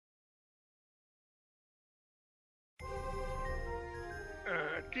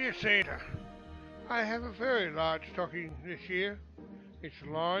Dear Santa, I have a very large stocking this year. It's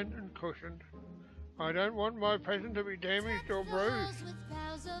lined and cushioned. I don't want my present to be damaged or bruised.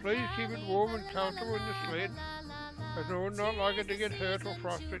 Please keep it warm and comfortable in the sled, as I would not like it to get hurt or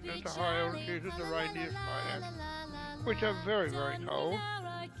frostbitten at the high altitudes that the reindeers fly at, which are very, very cold.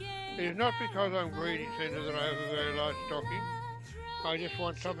 It is not because I'm greedy, Santa, that I have a very large stocking. I just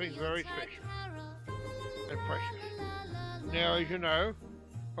want something very special and precious. Now, as you know,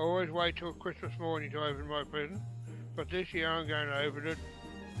 I always wait till Christmas morning to open my present, but this year I'm going to open it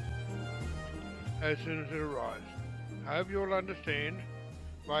as soon as it arrives. I hope you'll understand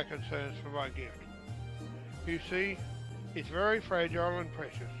my concerns for my gift. You see, it's very fragile and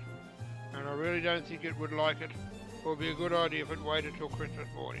precious, and I really don't think it would like it or be a good idea if it waited till Christmas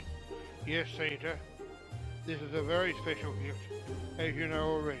morning. Yes, Santa, this is a very special gift, as you know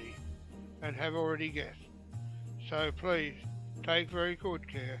already, and have already guessed. So please, take very good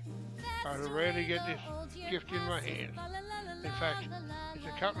care. I rarely get this gift in my hands. In fact, it's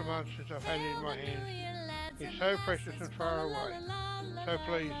a couple of months since I've had it in my hands. It's so precious and far away. So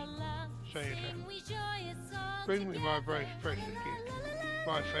please, Santa, bring me my most precious gift,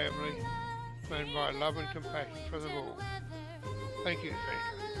 my family, and my love and compassion for them all. Thank you,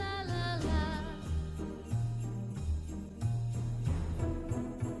 Santa.